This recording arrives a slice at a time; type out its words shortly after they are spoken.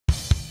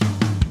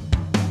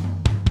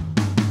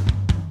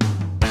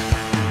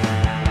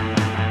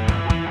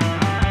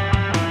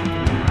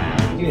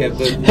yet,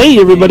 but... Hey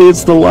everybody,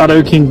 it's the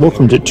Lotto King.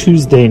 Welcome to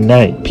Tuesday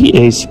night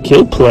PA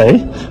skill play.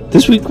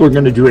 This week we're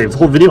going to do a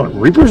whole video on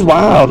Reaper's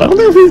Wild. I don't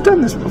know if we've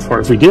done this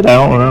before. If we did, I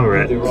don't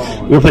remember it. We're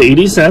going to play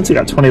 80 cents. We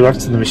got 20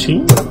 bucks in the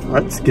machine.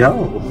 Let's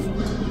go.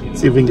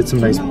 See if we can get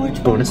some nice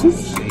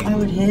bonuses. I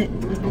would hit.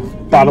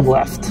 Bottom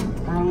left.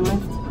 Bottom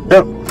left?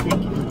 Yep.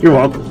 Thank you. You're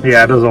welcome.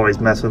 Yeah, it does always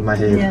mess with my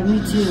head. Yeah, me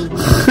too.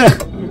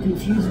 You're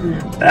confusing me.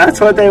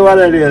 That's what they want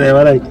to do. They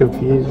want to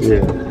confuse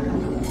you.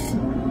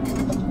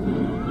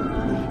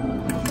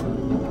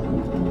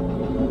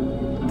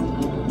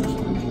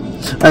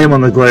 I am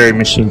on the glaring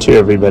machine too,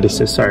 everybody,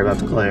 so sorry about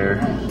the glare.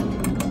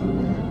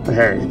 But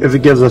hey, if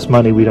it gives us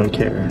money, we don't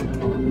care.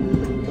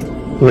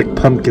 We like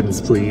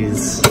pumpkins,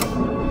 please. This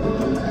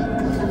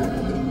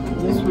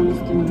one is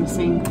doing the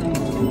same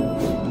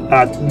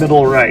thing.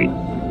 Middle right.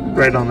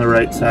 Right on the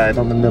right side,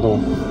 on the middle.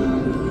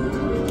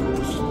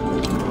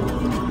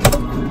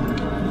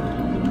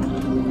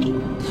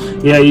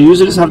 Yeah, you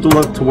usually just have to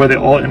look to where they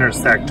all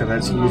intersect, and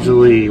that's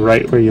usually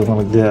right where you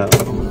want to go.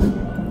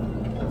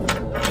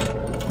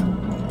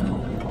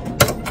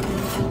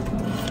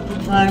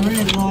 Well, I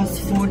already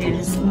lost 40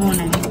 this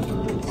morning.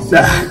 So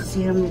let's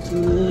see how much you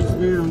lose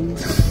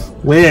now.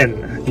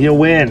 Win. You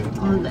win.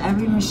 On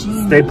every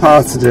machine. Stay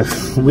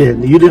positive.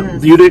 Win. You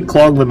didn't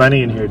clog the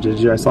money in here, did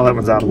you? I saw that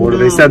one's out of order.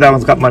 No. They said that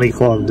one's got money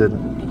clogged, didn't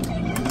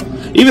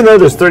it? Even though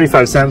there's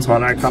 35 cents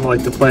on it, I kind of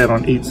like to play it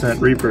on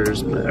 8-cent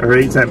Reapers, or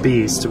 8-cent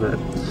Beast, but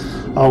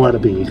I'll let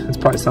it be. It's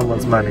probably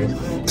someone's money.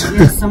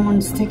 Yeah,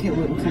 someone's ticket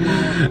wouldn't come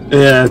out.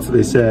 Yeah, that's what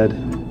they said.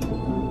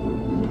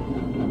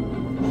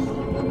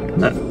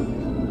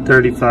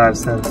 35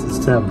 cents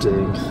is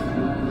tempting.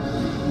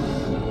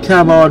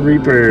 Come on,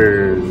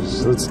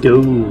 Reapers. Let's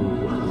go.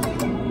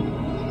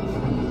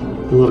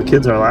 The little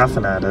kids are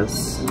laughing at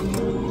us.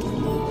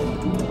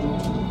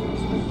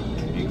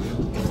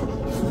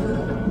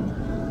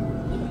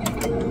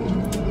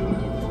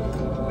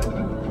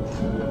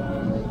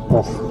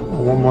 Oh,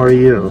 one more of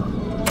you.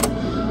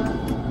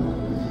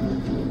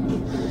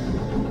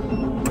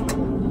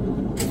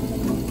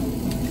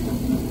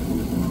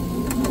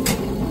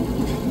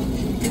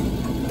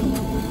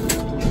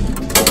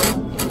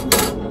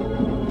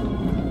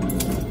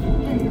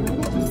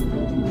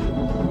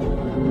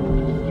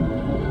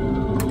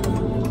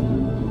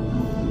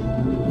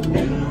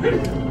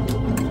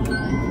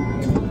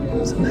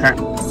 Some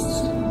hats.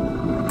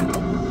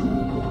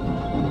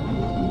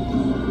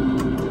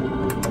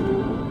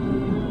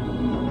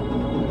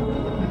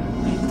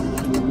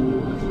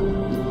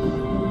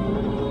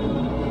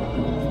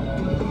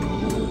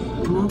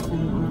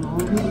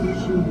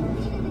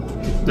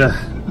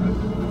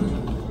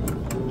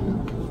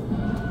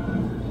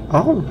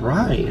 All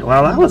right.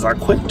 Well, that was a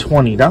quick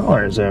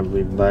 $20,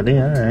 everybody.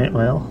 All right.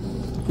 Well,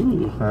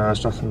 ooh,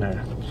 there's nothing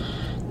there.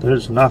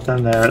 There's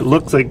nothing there. It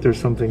looks like there's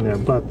something there,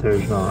 but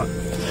there's not.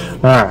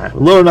 All right.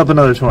 Loading up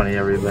another 20,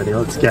 everybody.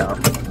 Let's go.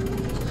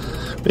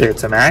 We get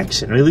some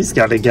action. We at least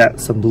got to get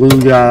some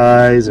blue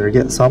guys or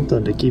get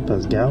something to keep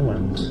us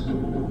going.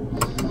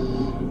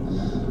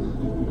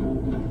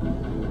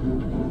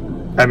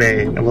 I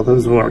mean, well,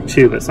 those will work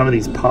too, but some of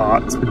these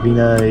pots would be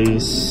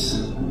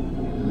nice.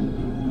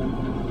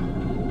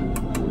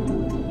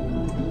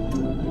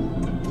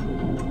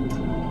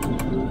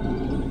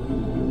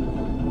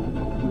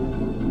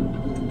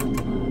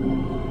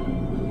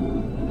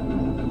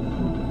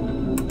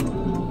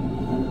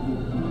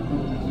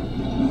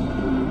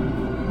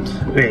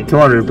 I mean, come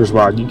on, Reaper's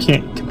Wild, you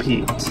can't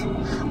compete.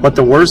 What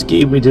the worst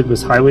game we did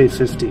was Highway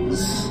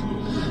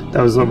 50s.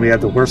 That was when we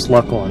had the worst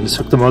luck on. Just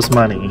took the most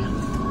money.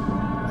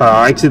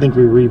 I actually think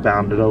we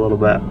rebounded a little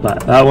bit,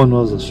 but that one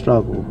was a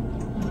struggle.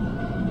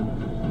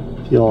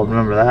 If you all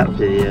remember that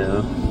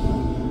video.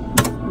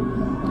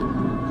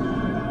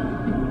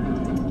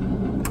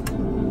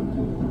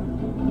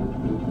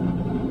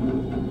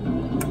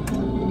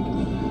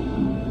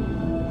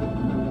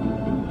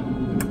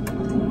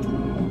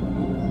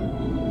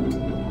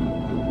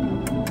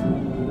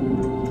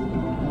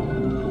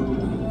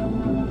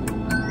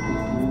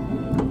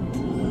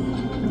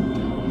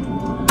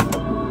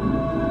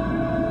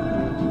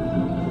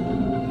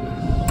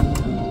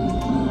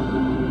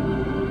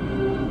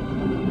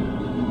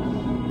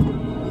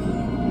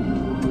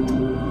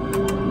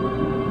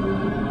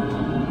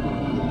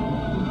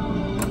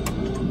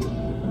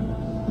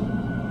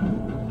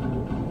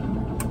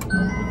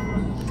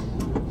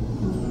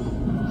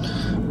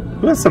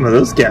 We got some of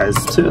those guys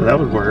too. That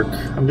would work.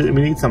 We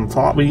need some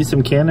we need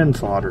some cannon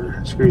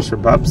fodder. Screecher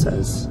Bub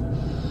says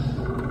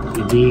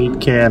we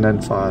need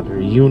cannon fodder.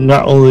 You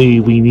not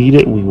only we need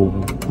it, we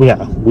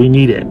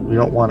need it. We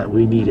don't want it.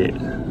 We need it.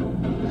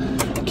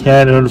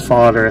 Cannon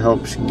fodder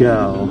helps you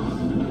go.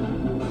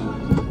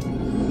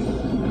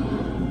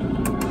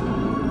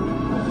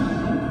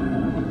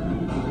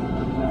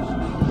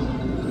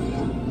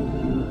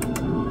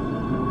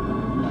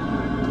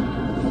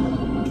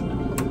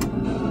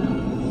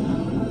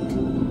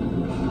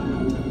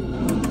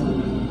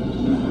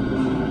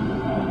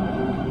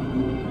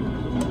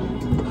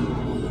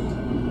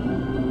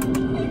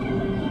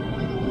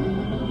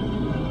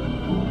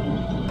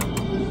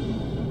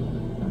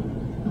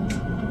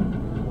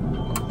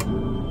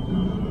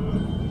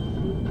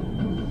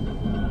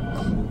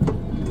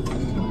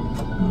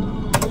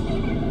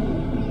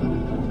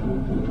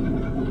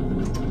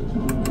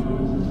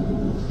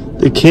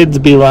 The kids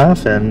be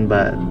laughing,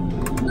 but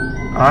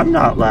I'm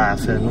not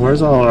laughing.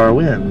 Where's all our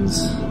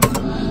wins?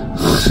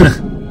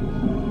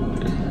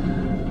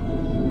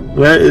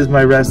 Where is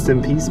my rest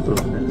in peace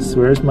bonus?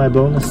 Where's my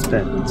bonus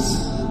spins?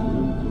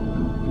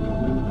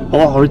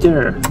 Oh, right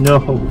there.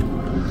 No.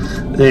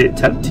 They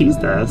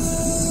teased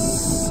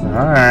us.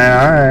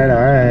 Alright.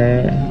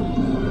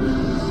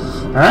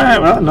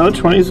 Alright, well, no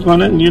 20's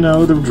going in, you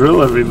know, the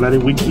drill, everybody.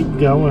 We keep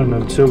going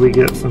until we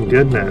get some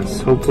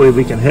goodness. Hopefully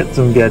we can hit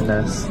some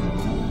goodness.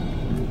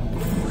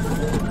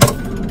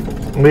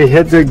 We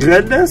hit the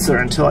goodness, or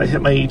until I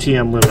hit my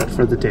ATM limit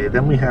for the day.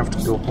 Then we have to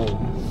go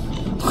home.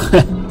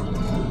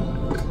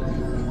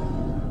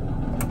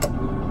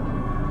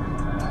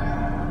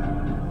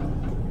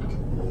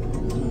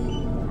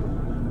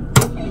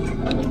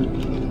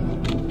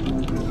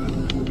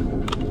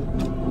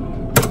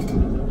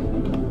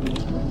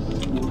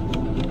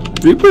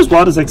 Reaper's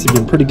Blood has actually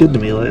been pretty good to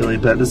me lately,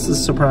 but this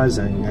is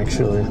surprising,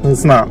 actually.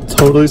 It's not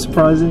totally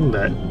surprising,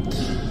 but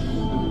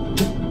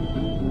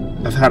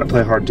I've had it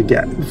play hard to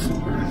get before.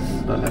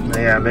 But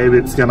yeah, maybe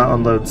it's gonna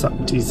unload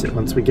something decent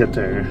once we get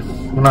there.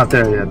 We're not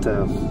there yet,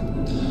 though.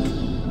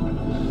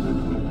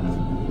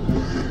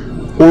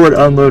 Or it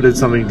unloaded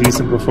something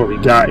decent before we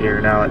got here.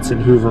 Now it's in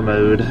Hoover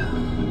mode.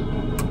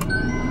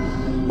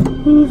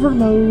 Hoover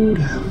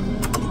mode.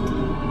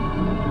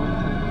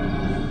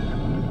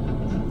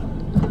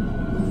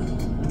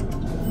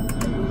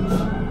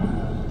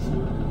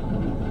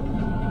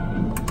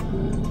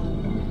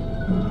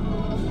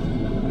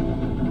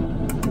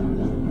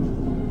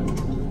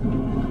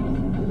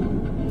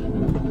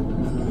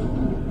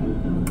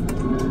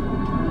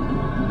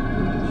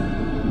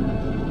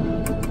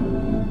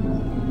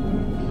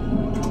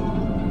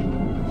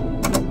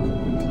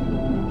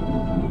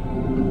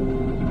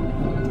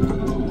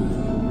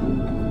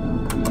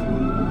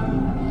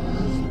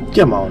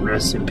 Come on,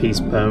 rest in peace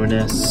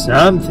bonus.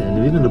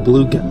 Something. Even the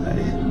blue guy.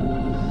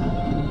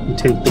 You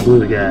take the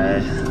blue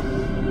guy.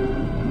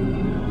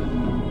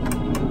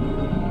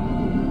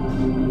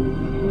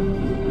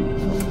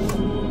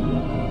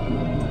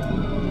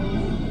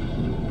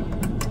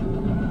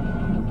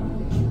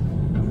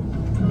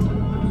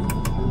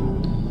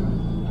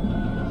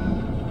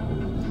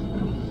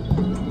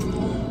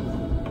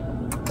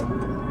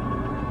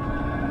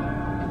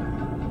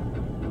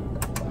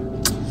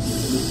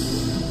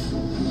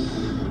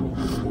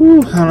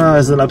 Whew, I don't know,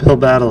 it's an uphill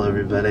battle,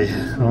 everybody.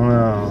 I don't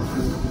know.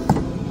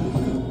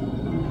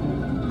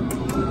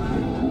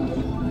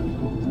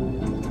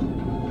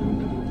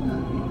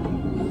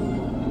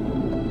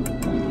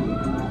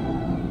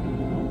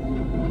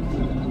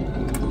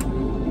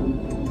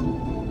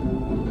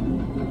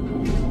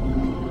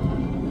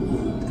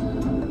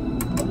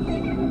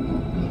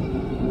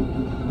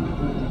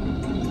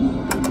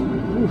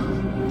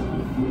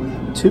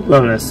 Whew. 2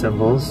 bonus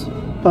symbols,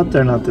 but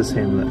they're not the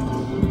same thing.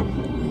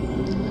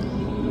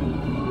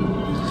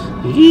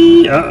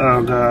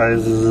 Uh-oh,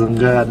 guys, this isn't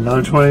good.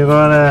 No 20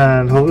 going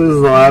in. Hope this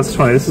is the last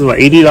 20. This is what,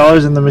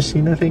 $80 in the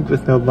machine, I think,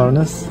 with no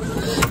bonus?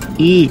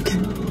 Eek.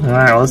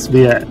 Alright, let's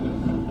be it.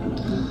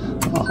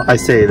 Oh, I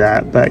say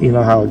that, but you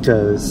know how it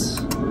goes.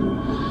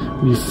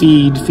 We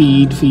feed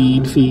these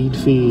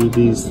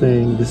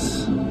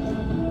things.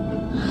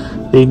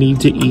 They need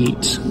to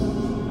eat.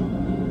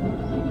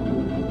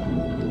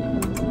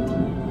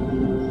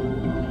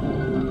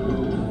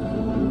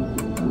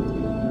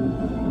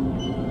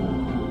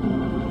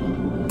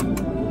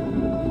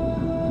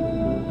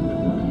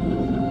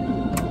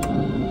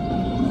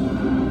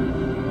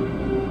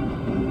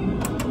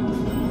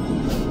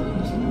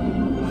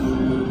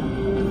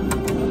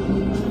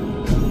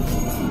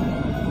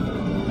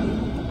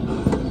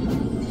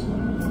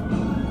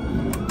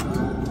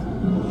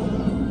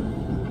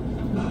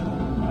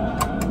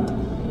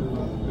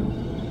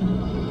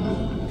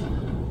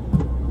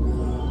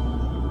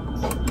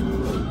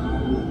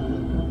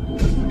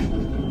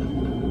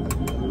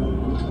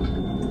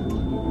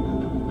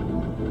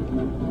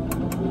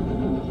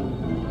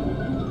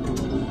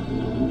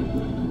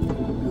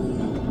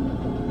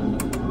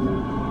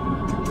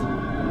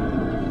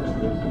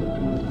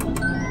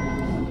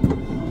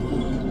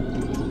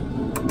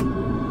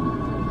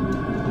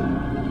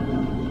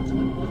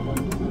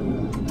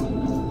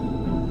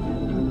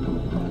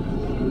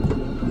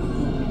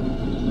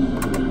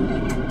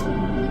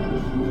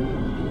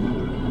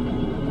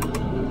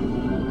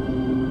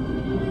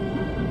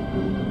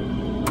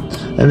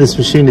 And this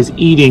machine is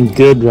eating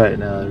good right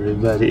now,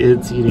 everybody.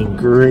 It's eating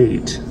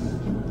great.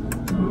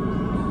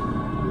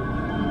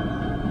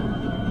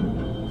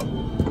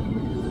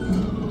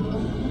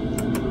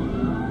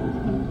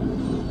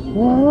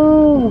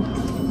 Whoa!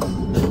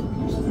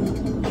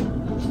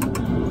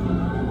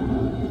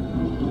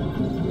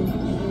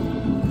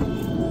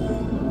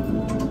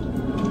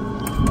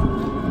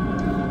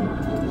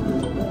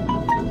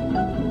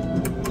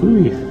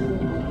 Ooh.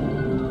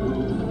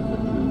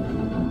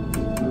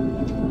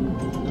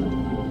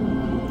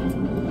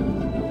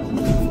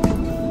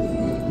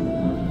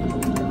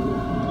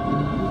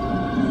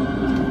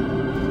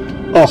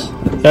 Oh,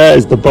 That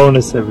is the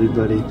bonus,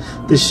 everybody.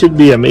 This should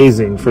be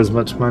amazing for as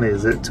much money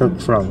as it took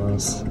from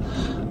us.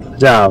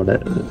 Doubt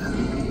it.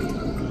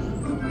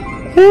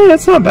 Hey,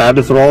 that's not bad.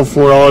 If they're all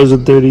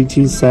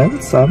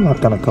 $4.32, I'm not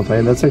gonna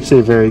complain. That's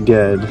actually very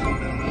good.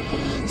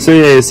 So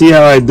yeah, see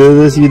how I do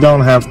this? You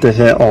don't have to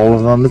hit all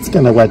of them. It's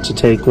gonna let you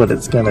take what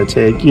it's gonna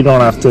take. You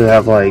don't have to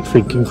have like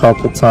freaking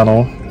carpal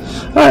tunnel.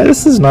 Alright,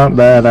 this is not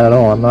bad at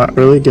all. I'm not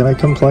really gonna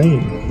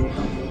complain.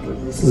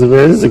 This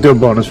is a good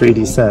bonus for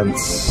 80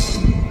 cents.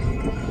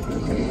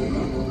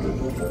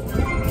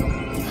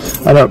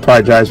 I know it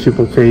probably drives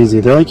people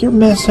crazy. They're like, you're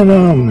missing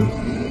them.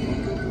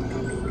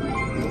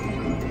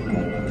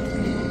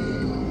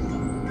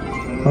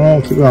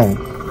 Oh, keep going.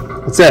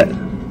 That's it.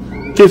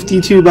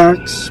 52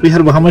 bucks. We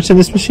had how much in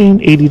this machine?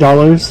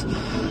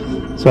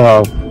 $80.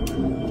 So,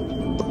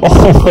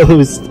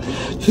 almost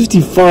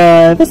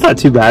 55. That's not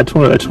too bad. A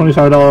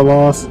 $25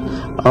 loss.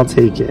 I'll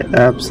take it.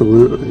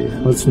 Absolutely.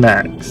 What's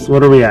next?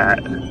 What are we at?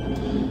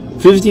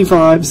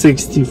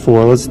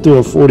 55.64. Let's do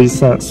a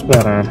 40-cent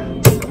spinner.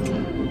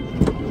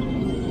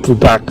 For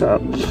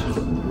backup.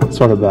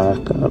 Sort of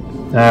backup.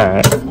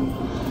 Alright.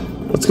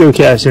 Let's go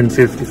cash in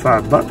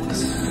 55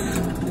 bucks.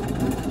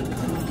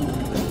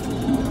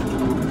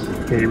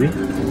 Maybe.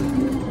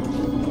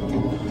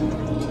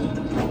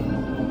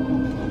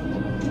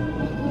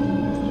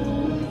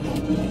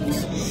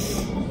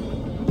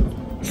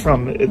 From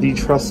the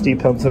trusty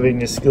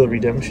Pennsylvania Skill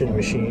Redemption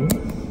machine.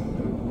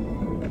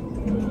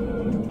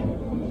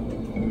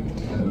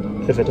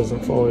 If it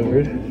doesn't fall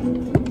over.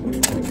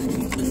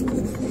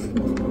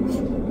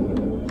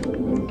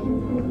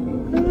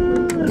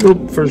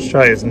 Nope, first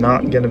try is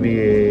not gonna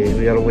be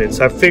we gotta wait.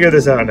 So I figured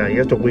this out now. You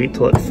have to wait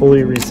till it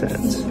fully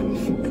resets.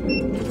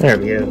 There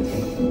we go.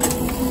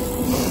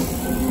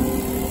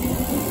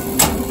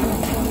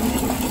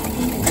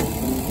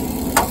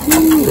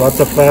 Lots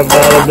of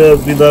 $5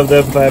 bills. We love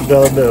them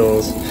 $5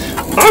 bills.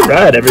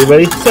 Alright,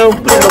 everybody. So,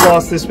 we had a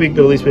loss this week,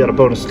 but at least we had a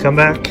bonus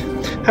comeback.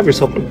 Have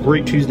yourself a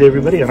great Tuesday,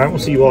 everybody, and I will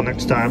see you all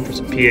next time for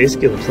some PA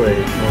skill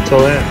play. Until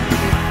then.